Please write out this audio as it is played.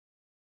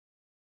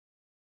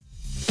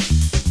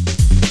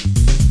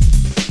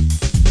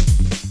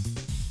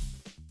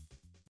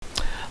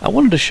I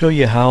wanted to show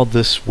you how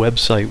this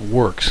website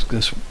works,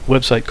 this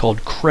website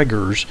called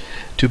Craigers,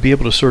 to be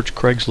able to search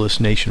Craigslist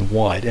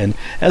nationwide. And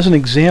as an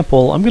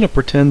example, I'm going to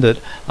pretend that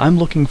I'm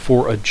looking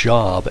for a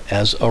job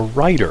as a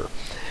writer.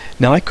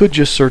 Now I could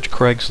just search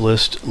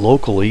Craigslist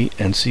locally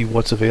and see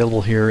what's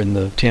available here in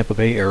the Tampa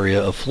Bay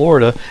area of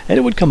Florida, and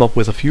it would come up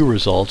with a few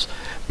results,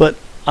 but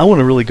I want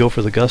to really go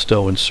for the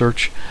gusto and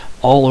search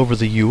all over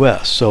the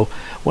US. So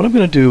what I'm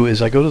going to do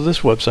is I go to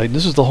this website, and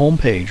this is the home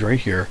page right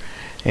here,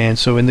 and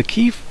so in the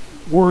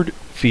keyword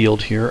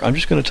field here I'm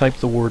just going to type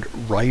the word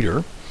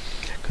writer,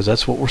 because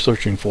that's what we're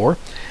searching for.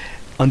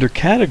 Under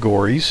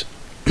categories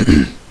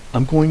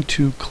I'm going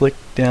to click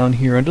down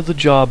here under the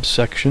jobs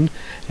section,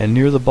 and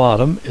near the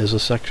bottom is a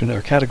section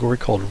or category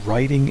called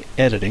writing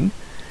editing.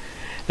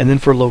 And then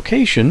for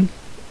location,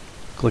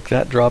 click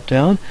that drop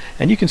down,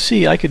 and you can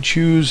see I could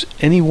choose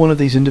any one of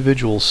these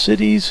individual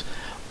cities,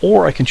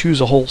 or I can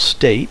choose a whole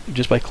state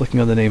just by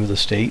clicking on the name of the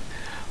state,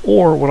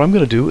 or what I'm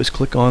going to do is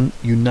click on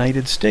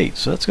United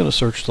States. So that's going to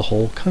search the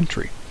whole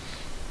country.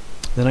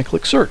 Then I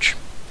click search.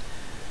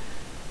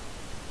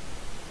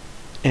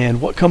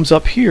 And what comes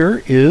up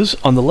here is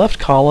on the left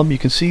column you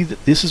can see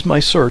that this is my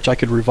search. I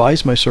could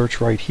revise my search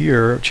right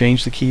here,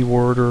 change the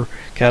keyword or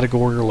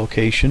category or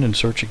location and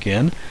search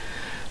again.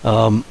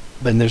 And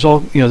there's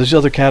there's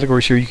other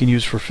categories here you can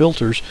use for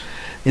filters.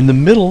 In the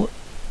middle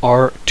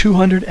are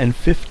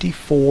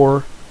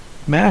 254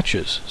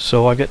 matches.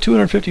 So I've got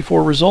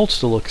 254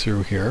 results to look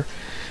through here,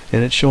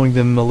 and it's showing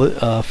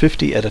them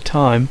 50 at a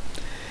time.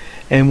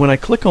 And when I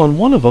click on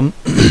one of them,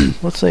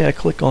 let's say I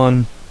click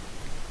on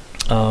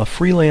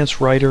freelance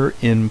writer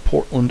in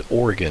Portland,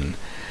 Oregon.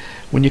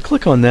 When you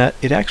click on that,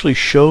 it actually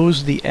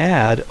shows the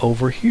ad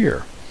over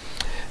here.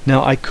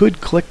 Now I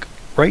could click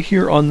right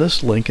here on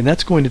this link, and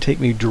that's going to take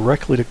me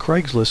directly to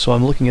Craigslist, so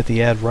I'm looking at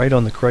the ad right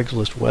on the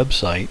Craigslist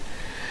website.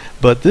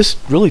 But this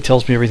really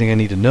tells me everything I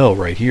need to know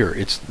right here.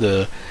 It's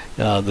the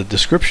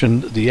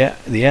description, the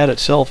ad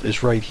itself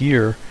is right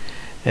here,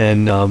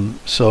 and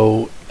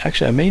so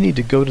actually I may need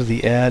to go to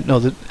the ad. No,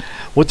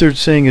 what they're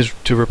saying is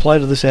to reply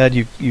to this ad,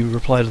 you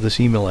reply to this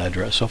email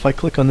address. So if I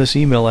click on this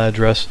email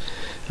address,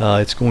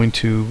 it's going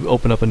to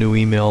open up a new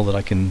email that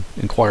I can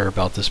inquire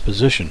about this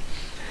position.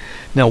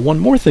 Now one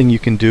more thing you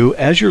can do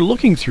as you're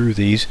looking through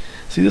these,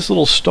 see this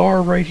little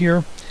star right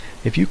here?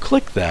 If you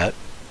click that,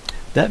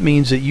 that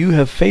means that you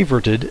have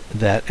favorited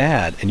that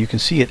ad, and you can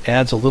see it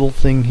adds a little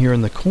thing here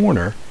in the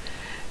corner.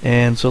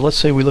 And so let's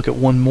say we look at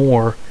one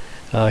more.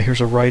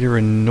 Here's a writer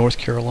in North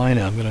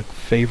Carolina. I'm going to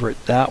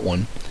favorite that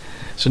one.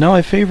 So now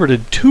I've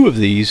favorited two of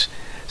these,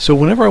 so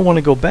whenever I want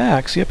to go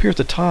back, see up here at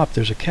the top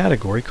there's a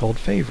category called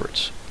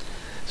favorites.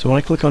 So when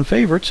I click on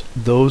favorites,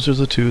 those are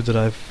the two that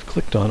I've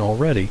clicked on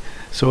already.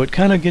 So it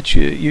kind of gets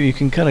you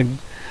can kind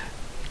of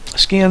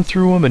scan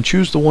through them and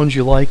choose the ones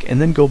you like, and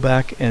then go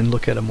back and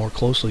look at them more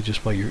closely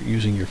just by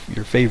using your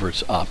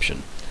favorites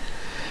option.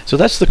 So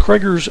that's the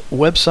Craigers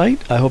website.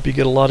 I hope you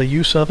get a lot of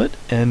use of it,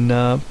 and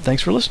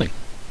thanks for listening.